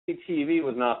TV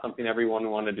was not something everyone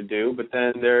wanted to do, but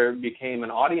then there became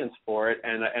an audience for it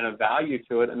and a value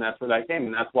to it, and that's where that came.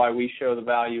 And that's why we show the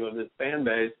value of this fan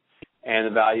base and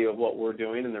the value of what we're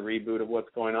doing and the reboot of what's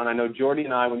going on. I know Jordy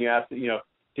and I, when you asked,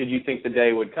 did you think the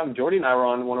day would come? Jordy and I were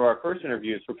on one of our first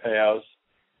interviews for PAOS,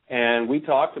 and we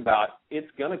talked about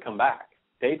it's going to come back.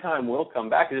 Daytime will come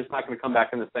back. It's just not going to come back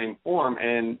in the same form.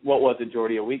 And what was it,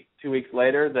 Jordy? 2 weeks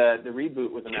later, the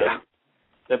reboot was announced.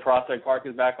 The Prospect Park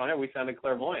is back on it. We sounded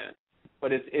clairvoyant.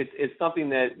 But it's something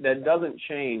that doesn't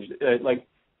change. Like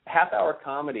half-hour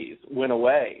comedies went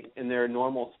away in their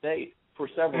normal state for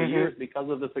several years because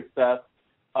of the success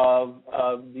of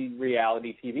the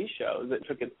reality TV shows that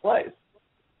took its place.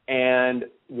 And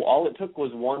all it took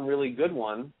was one really good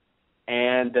one,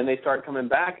 and then they start coming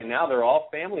back, and now they're all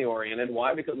family-oriented.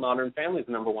 Why? Because Modern Family is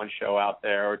the number one show out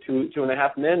there, or Two and a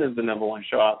Half Men is the number one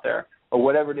show out there, or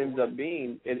whatever it ends up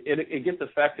being. It gets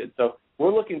affected. So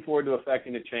we're looking forward to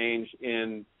affecting a change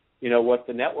in, what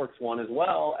the networks want, as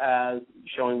well as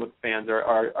showing what fans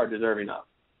are deserving of.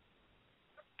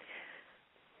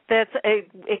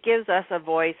 It gives us a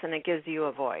voice, and it gives you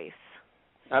a voice.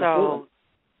 Absolutely. So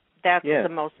that's the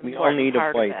most important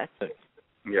part of it.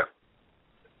 Yeah.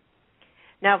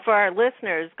 Now, for our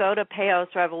listeners, go to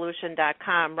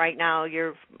PAOSRevolution.com. Right now,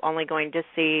 you're only going to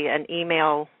see an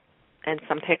email and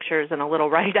some pictures and a little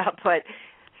write-up, but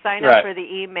sign up for the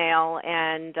email,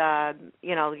 and,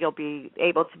 you'll be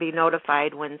able to be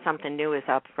notified when something new is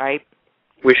up, right?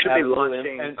 We should be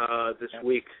launching this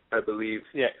week, I believe.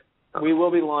 Yeah, we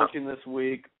will be launching this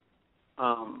week.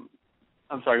 I'm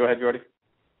sorry, go ahead, Jordy.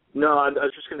 No, I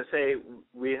was just going to say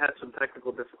we had some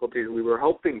technical difficulties. We were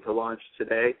hoping to launch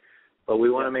today, but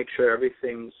we want to make sure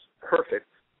everything's perfect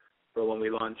for when we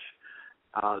launch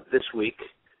this week.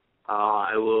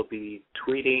 I will be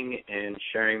tweeting and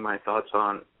sharing my thoughts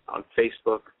on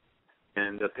Facebook,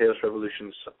 and the PAOS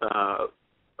Revolution's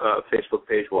Facebook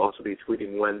page will also be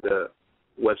tweeting when the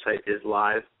website is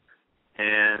live.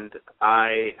 And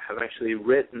I have actually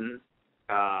written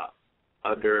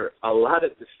under a lot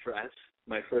of distress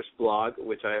my first blog,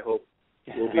 which I hope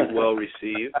will be well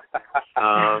received.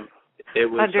 It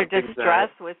was under distress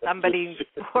with somebody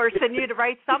forcing you to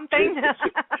write something?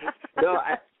 No,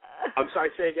 I'm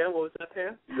sorry, say again. What was that,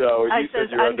 Pam? No, you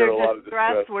said you're under a lot of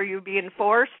distress. Were you being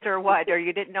forced or what? Or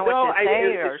you didn't know what to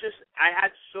say? It's just I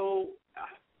had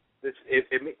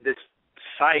this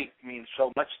site means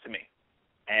so much to me,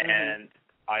 and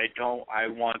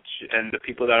and the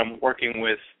people that I'm working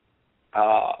with,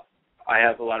 I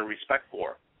have a lot of respect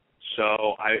for.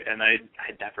 So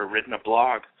I'd never written a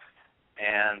blog,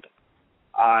 and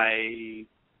I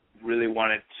really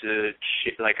wanted to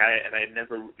I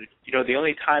never, the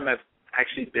only time I've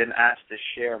actually been asked to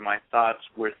share my thoughts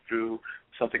were through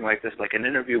something like this, like an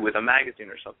interview with a magazine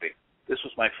or something. This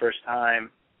was my first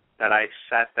time that I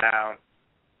sat down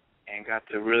and got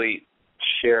to really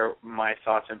share my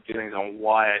thoughts and feelings on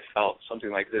why I felt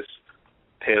something like this,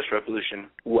 PAOS Revolution,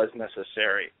 was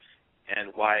necessary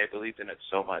and why I believed in it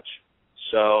so much.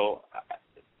 So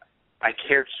I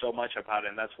cared so much about it,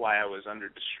 and that's why I was under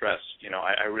distress.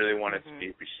 I really wanted to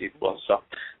be received well. So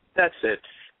that's it.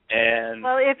 And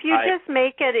well, if you just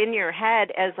make it in your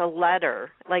head as a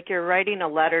letter, like you're writing a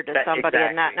letter to somebody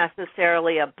and not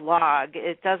necessarily a blog,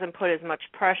 it doesn't put as much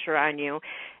pressure on you.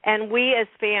 And we as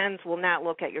fans will not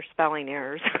look at your spelling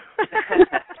errors.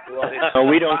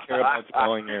 We don't care about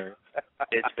spelling errors.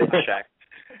 It's been checked.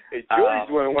 Hey, Julie's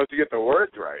the one who wants to get the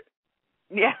words right.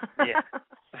 Yeah.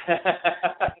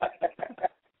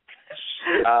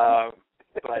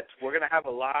 But we're going to have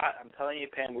a lot, I'm telling you,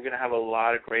 Pam, we're going to have a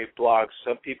lot of great blogs.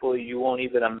 Some people you won't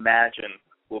even imagine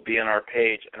will be on our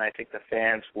page, and I think the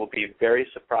fans will be very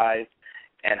surprised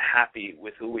and happy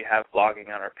with who we have blogging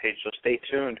on our page. So stay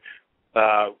tuned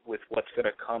with what's going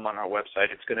to come on our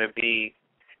website. It's going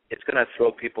to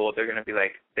throw people, they're going to be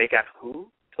like, they got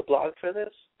who to blog for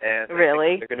this? And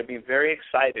really? They're going to be very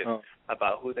excited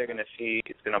about who they're going to see.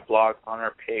 It's going to blog on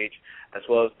our page, as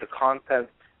well as the content,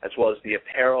 as well as the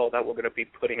apparel that we're going to be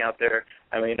putting out there.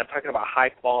 I mean, I'm talking about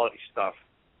high-quality stuff,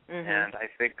 and I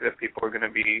think that people are going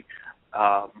to be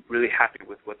really happy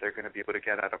with what they're going to be able to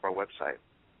get out of our website.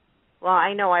 Well,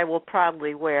 I know I will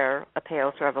probably wear a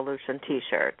PAOS Revolution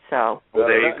T-shirt, so. Well,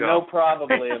 there you go. No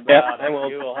probably about it.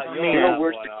 You know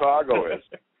where Chicago is.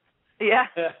 Yeah.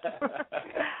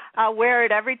 I'll wear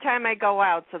it every time I go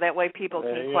out, so that way people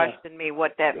can question me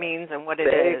what that means and what it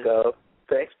is. There you go.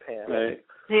 Thanks, Pam.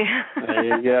 Yeah. There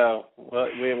you go. Well,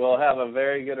 we will have a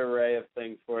very good array of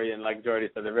things for you, and like Jordy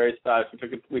said, they're very stylish.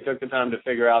 We took the time to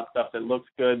figure out stuff that looks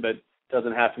good but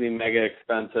doesn't have to be mega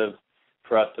expensive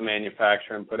for us to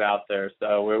manufacture and put out there.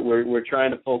 So we're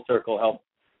trying to full circle help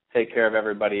take care of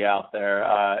everybody out there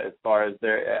as far as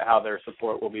how their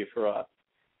support will be for us.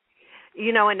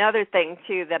 You know, another thing,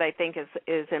 too, that I think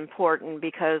is important,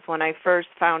 because when I first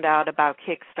found out about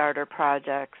Kickstarter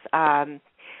projects,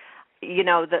 you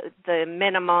know, the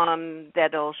minimum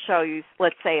that'll show you,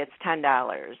 let's say it's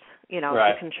 $10, you know,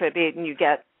 right. to contribute, and you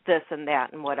get this and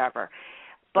that and whatever.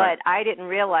 But right. I didn't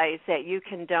realize that you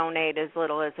can donate as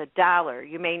little as $1.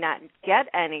 You may not get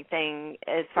anything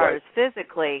as far right. as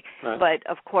physically, right. but,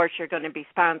 of course, you're going to be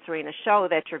sponsoring a show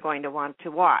that you're going to want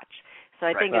to watch. So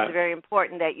I think it's very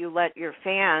important that you let your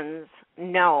fans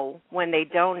know when they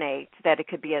donate that it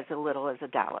could be as little as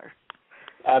 $1.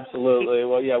 Absolutely.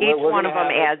 Well, yeah, each we're one of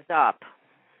them adds up.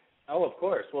 Oh, of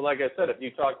course. Well, like I said, if you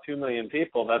talk 2 million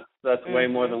people, that's way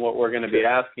more than what we're going to be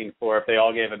asking for if they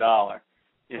all gave $1.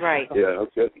 Right. Yeah,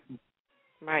 that's good.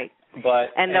 Right.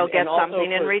 And they'll get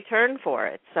something in return for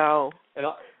it. So.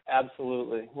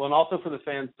 Absolutely. Well, and also for the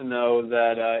fans to know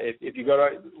that if you go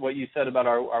to what you said about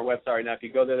our website right now, if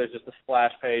you go there, there's just a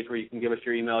splash page where you can give us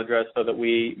your email address so that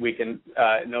we can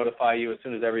notify you as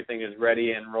soon as everything is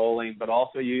ready and rolling. But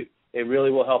also it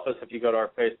really will help us if you go to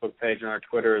our Facebook page and our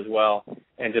Twitter as well,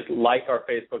 and just like our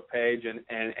Facebook page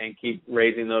and keep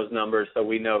raising those numbers so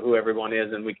we know who everyone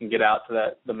is and we can get out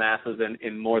to the masses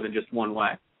in more than just one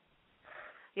way.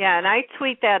 Yeah, and I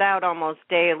tweet that out almost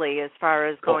daily as far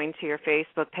as going to your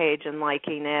Facebook page and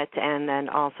liking it, and then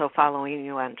also following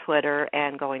you on Twitter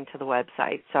and going to the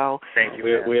website. So thank you.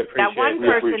 We appreciate that one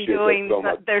person doing so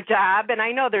their job, and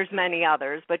I know there's many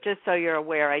others, but just so you're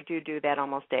aware, I do that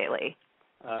almost daily.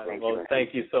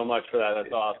 Thank you so much for that.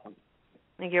 That's awesome.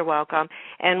 You're welcome.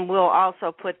 And we'll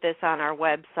also put this on our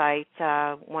website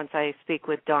once I speak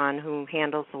with Dawn, who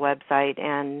handles the website,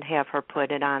 and have her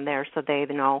put it on there so they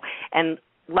know. And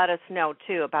let us know,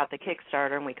 too, about the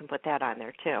Kickstarter, and we can put that on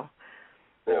there, too.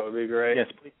 That would be great. Yes,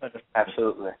 please let us.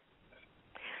 Absolutely.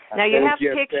 Now, you have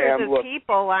pictures of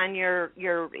people on your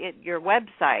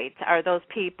website. Are those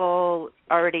people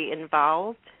already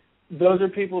involved? Those are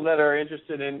people that are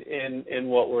interested in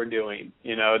what we're doing.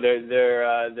 You know,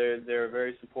 they're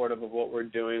very supportive of what we're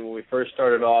doing. When we first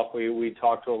started off, we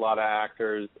talked to a lot of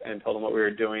actors and told them what we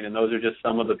were doing, and those are just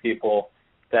some of the people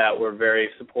that were very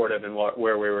supportive in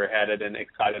where we were headed and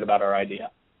excited about our idea.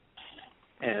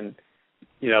 And,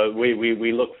 you know,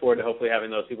 we look forward to hopefully having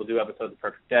those people do episodes of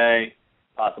Perfect Day,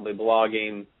 possibly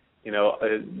blogging, you know,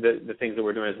 the things that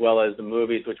we're doing, as well as the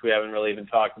movies, which we haven't really even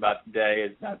talked about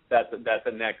today. That's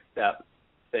the next step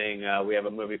thing. We have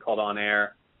a movie called On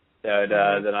Air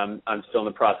that I'm still in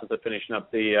the process of finishing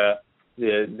up the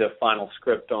final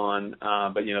script on.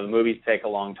 But, you know, the movies take a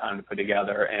long time to put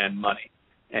together and money.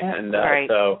 And right.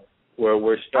 So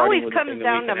we're starting always with comes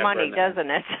down to money, doesn't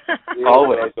it?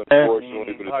 Always,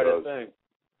 unfortunately, but it hardest does.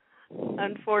 thing.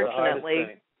 Unfortunately.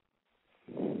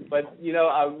 But, you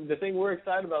know, the thing we're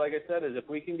excited about, like I said, is if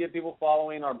we can get people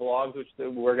following our blogs, which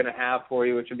we're going to have for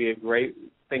you, which would be a great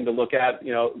thing to look at,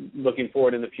 you know, looking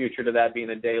forward in the future to that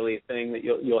being a daily thing that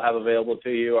you'll have available to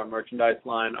you, our merchandise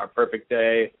line, our Perfect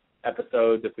Day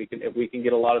episodes. If we can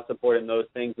get a lot of support in those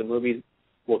things, the movies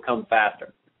will come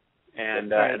faster.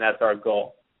 And that's our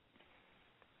goal.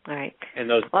 All right. And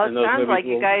those, well, and it those sounds like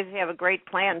will, you guys have a great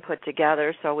plan put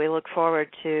together, so we look forward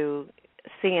to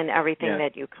seeing everything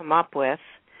that you come up with.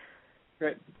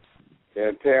 Great.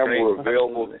 And, Pam, we're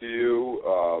available to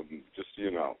you, just so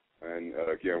you know. And,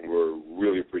 again, we're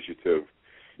really appreciative,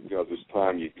 you know, this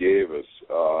time you gave us,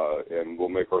 and we'll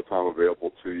make our time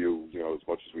available to you, you know, as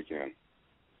much as we can.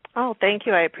 Oh, thank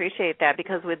you. I appreciate that,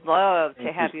 because we'd love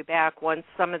to have you back once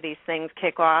some of these things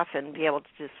kick off and be able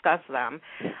to discuss them.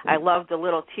 I love the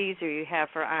little teaser you have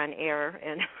for On Air,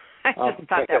 and I just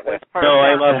thought that was perfect. No,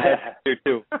 I love that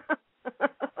too.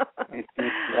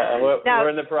 We're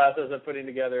in the process of putting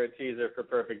together a teaser for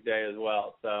Perfect Day as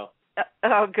well. So.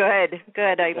 Oh, good.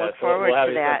 I look forward we'll have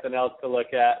to that. Something else to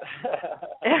look at.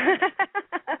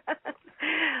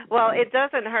 Well, it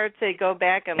doesn't hurt to go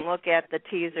back and look at the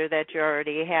teaser that you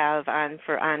already have on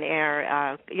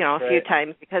air, you know, a few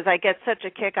times, because I get such a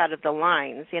kick out of the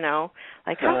lines, you know,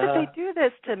 like, how could they do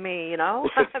this to me, you know?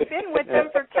 I've been with them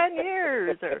for 10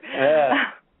 years.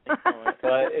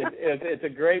 But it's a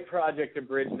great project to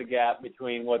bridge the gap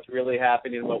between what's really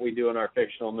happening and what we do in our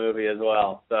fictional movie as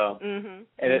well. So, and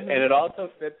it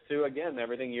also fits to, again,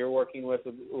 everything you're working with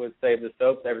Save the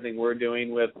Soaps, everything we're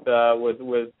doing with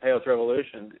PAOS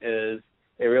Revolution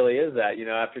it really is that. You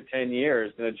know, after 10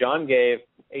 years, you know, John gave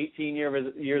 18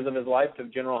 years of his life to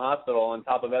General Hospital. On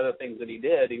top of other things that he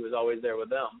did, he was always there with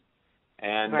them.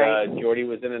 And Jordy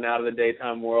was in and out of the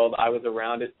daytime world. I was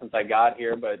around it since I got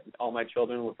here, but all my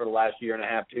children were for the last year and a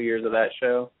half, 2 years of that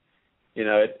show.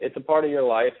 it's a part of your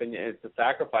life, and it's a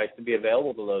sacrifice to be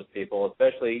available to those people,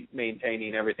 especially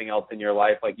maintaining everything else in your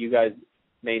life. Like you guys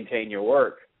maintain your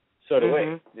work, so do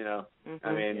we.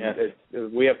 I mean,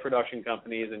 we have production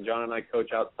companies, and John and I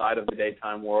coach outside of the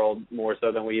daytime world more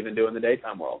so than we even do in the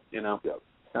daytime world.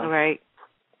 So.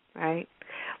 Right.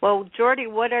 Well, Jordy,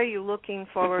 what are you looking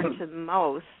forward to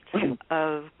most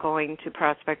of going to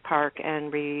Prospect Park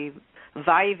and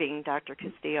reviving Dr.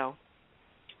 Castillo?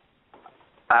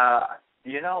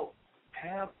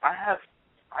 Pam, I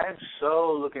am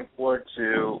so looking forward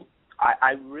to.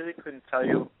 I really couldn't tell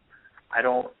you. I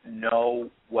don't know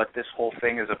what this whole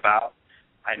thing is about.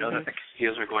 I know that the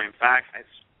Castillos are going back. I've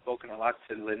spoken a lot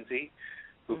to Lindsay,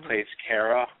 who plays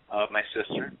Kara, my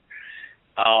sister.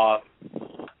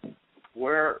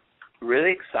 We're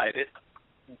really excited.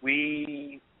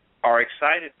 We are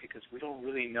excited because we don't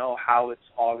really know how it's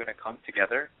all going to come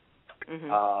together.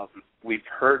 We've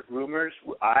heard rumors.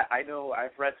 I know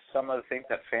I've read some of the things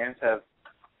that fans have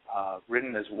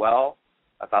written as well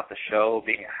about the show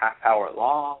being a half hour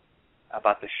long,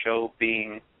 about the show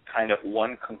being kind of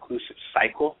one conclusive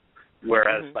cycle,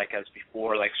 whereas as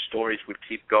before, stories would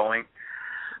keep going.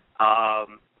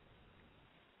 I'm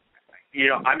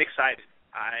excited.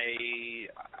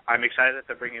 I'm excited that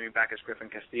they're bringing me back as Griffin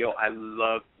Castillo. I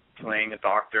love playing a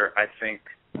doctor. I think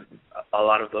a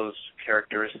lot of those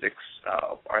characteristics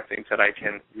are things that I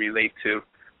can relate to,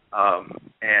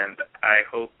 and I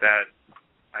hope that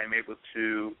I'm able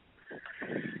to,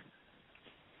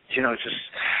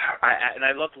 and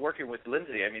I loved working with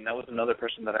Lindsay. I mean, that was another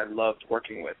person that I loved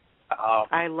working with.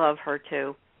 I love her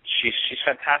too. She's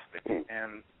fantastic,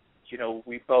 and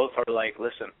we both are like,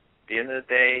 listen, at the end of the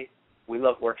day, we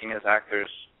love working as actors.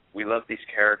 We love these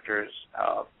characters.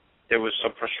 There was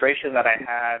some frustration that I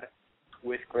had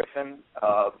with Griffin,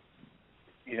 a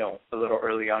little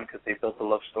early on because they built the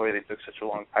love story. They took such a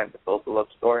long time to build the love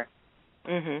story.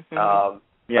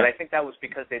 But I think that was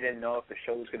because they didn't know if the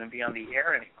show was going to be on the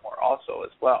air anymore also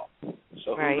as well.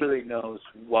 So who really knows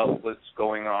what was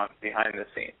going on behind the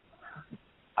scenes?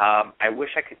 I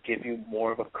wish I could give you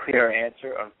more of a clear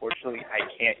answer. Unfortunately, I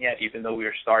can't yet, even though we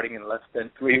are starting in less than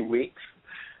 3 weeks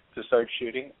to start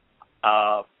shooting.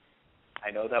 I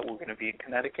know that we're going to be in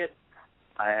Connecticut,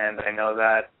 and I know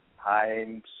that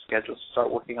I'm scheduled to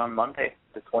start working on Monday,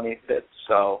 the 25th.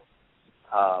 So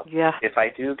if I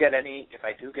do get any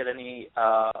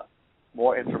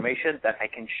more information that I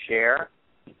can share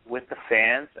with the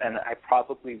fans, and I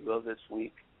probably will this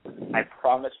week, I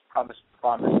promise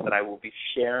that I will be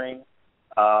sharing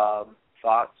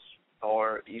thoughts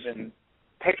or even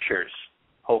pictures,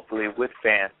 hopefully, with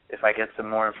fans if I get some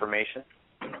more information.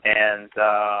 And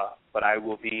but I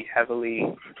will be heavily,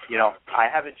 I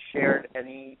haven't shared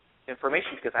any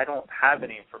information because I don't have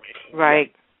any information.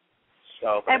 Right.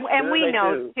 So, and we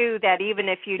know, too, that even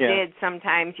if you did,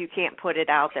 sometimes you can't put it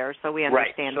out there, so we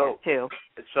understand that, too.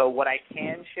 So what I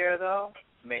can share, though,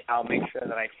 I'll make sure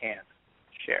that I can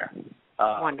share.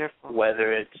 Wonderful.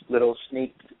 Whether it's little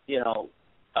sneak,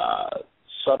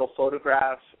 subtle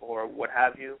photographs or what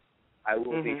have you, I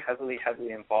will be heavily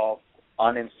involved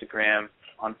on Instagram,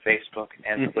 on Facebook,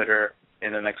 and Twitter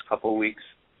in the next couple of weeks,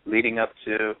 leading up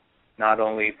to not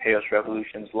only PAOS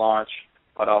Revolution's launch,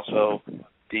 but also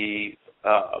the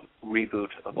reboot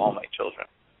of All My Children.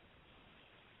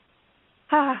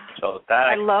 So that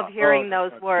I love hearing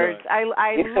those words. I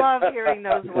love hearing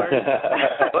those words.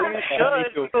 Well, you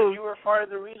should, because you were part of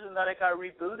the reason that it got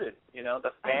rebooted.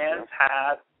 The fans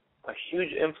have a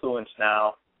huge influence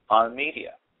now on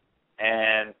media,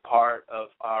 and part of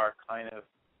our kind of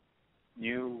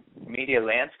new media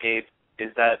landscape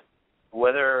is that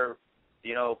whether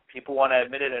people want to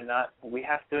admit it or not, we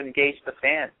have to engage the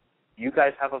fans. You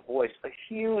guys have a voice, a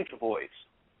huge voice,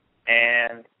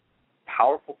 and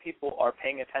powerful people are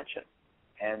paying attention,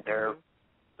 and they're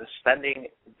spending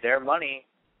their money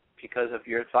because of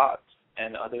your thoughts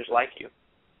and others like you.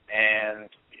 And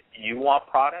you want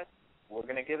product, we're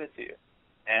going to give it to you.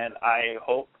 And I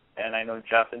hope, and I know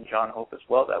Jeff and John hope as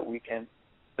well, that we can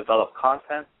develop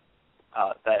content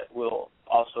that will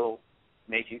also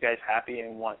make you guys happy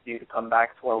and want you to come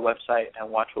back to our website and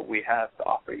watch what we have to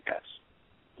offer you guys.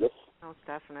 Most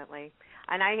definitely.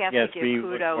 And I have to give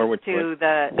kudos to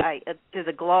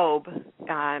the Globe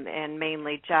and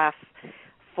mainly Jeff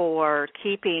for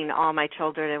keeping All My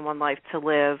Children and One Life to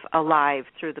Live alive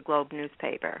through the Globe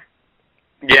newspaper.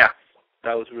 Yeah,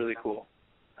 that was really cool.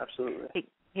 Absolutely.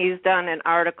 He's done an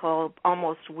article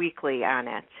almost weekly on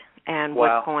it and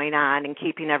what's going on and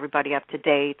keeping everybody up to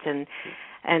date and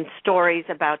stories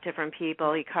about different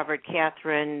people. He covered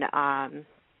Catherine,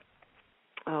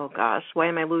 oh gosh, why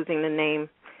am I losing the name?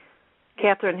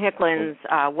 Catherine Hicklin's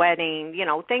wedding,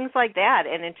 things like that,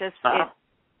 and it just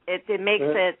it makes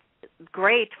it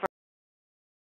great